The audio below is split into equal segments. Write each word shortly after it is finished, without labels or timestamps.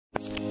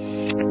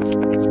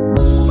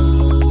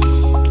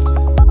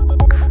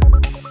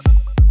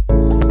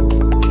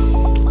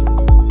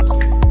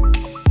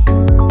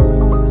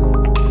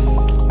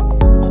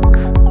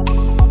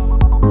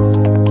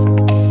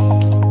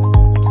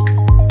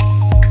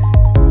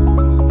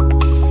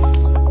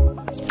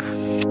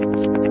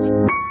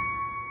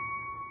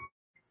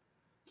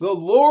The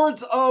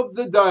Lords of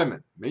the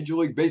Diamond, Major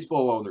League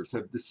Baseball owners,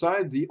 have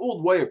decided the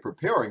old way of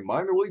preparing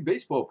minor league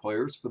baseball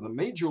players for the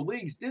major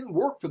leagues didn't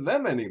work for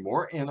them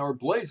anymore and are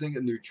blazing a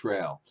new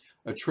trail.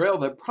 A trail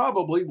that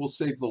probably will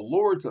save the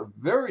Lords a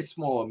very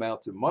small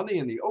amount of money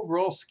in the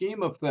overall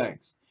scheme of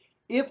things.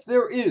 If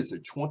there is a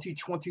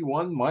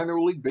 2021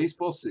 minor league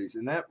baseball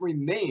season that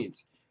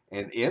remains,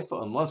 and if,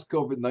 unless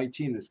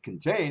COVID-19 is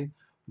contained,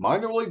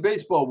 minor league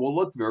baseball will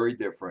look very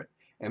different.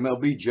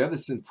 MLB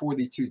jettisoned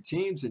 42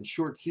 teams in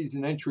short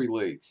season entry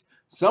leagues.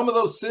 Some of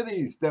those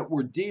cities that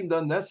were deemed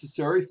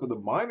unnecessary for the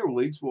minor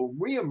leagues will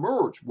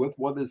reemerge with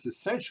what is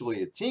essentially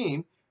a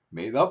team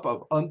made up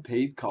of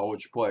unpaid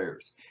college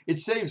players. It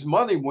saves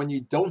money when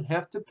you don't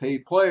have to pay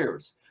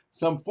players.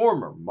 Some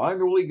former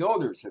minor league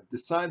owners have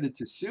decided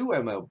to sue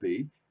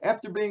MLB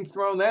after being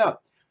thrown out.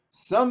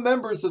 Some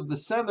members of the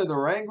Senate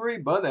are angry,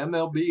 but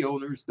MLB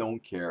owners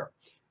don't care.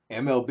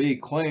 MLB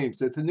claims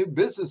that the new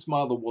business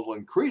model will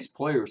increase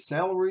players'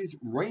 salaries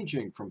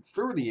ranging from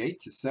 38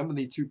 to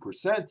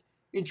 72%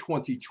 in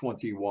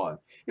 2021.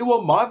 It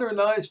will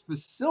modernize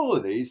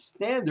facilities,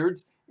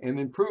 standards, and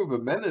improve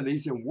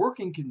amenities and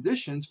working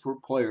conditions for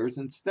players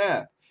and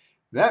staff.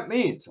 That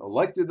means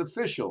elected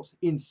officials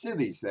in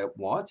cities that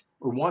want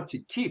to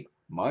keep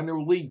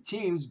minor league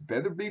teams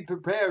better be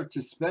prepared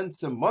to spend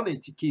some money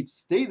to keep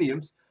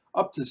stadiums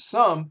up to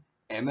some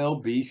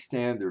MLB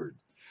standard.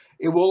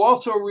 It will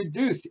also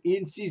reduce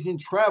in-season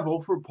travel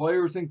for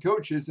players and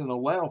coaches and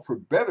allow for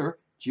better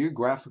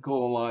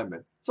geographical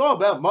alignment. It's all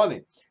about money.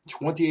 In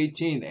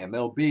 2018,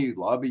 MLB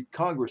lobbied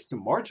Congress to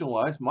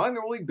marginalize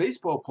minor league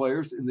baseball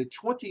players in the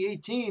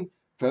 2018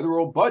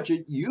 federal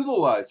budget,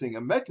 utilizing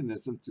a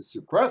mechanism to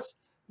suppress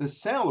the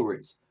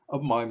salaries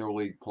of minor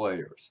league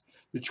players.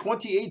 The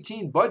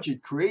 2018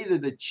 budget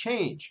created a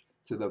change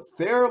to the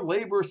Fair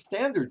Labor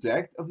Standards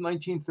Act of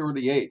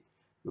 1938.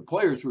 The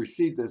players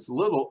received as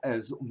little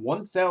as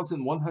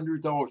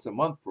 $1,100 a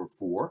month for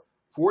 4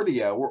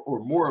 40-hour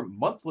or more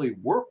monthly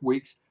work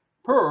weeks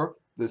per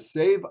the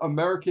Save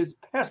America's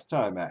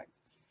Pastime Act.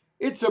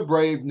 It's a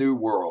brave new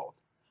world.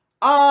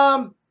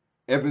 I'm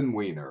Evan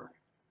Weiner.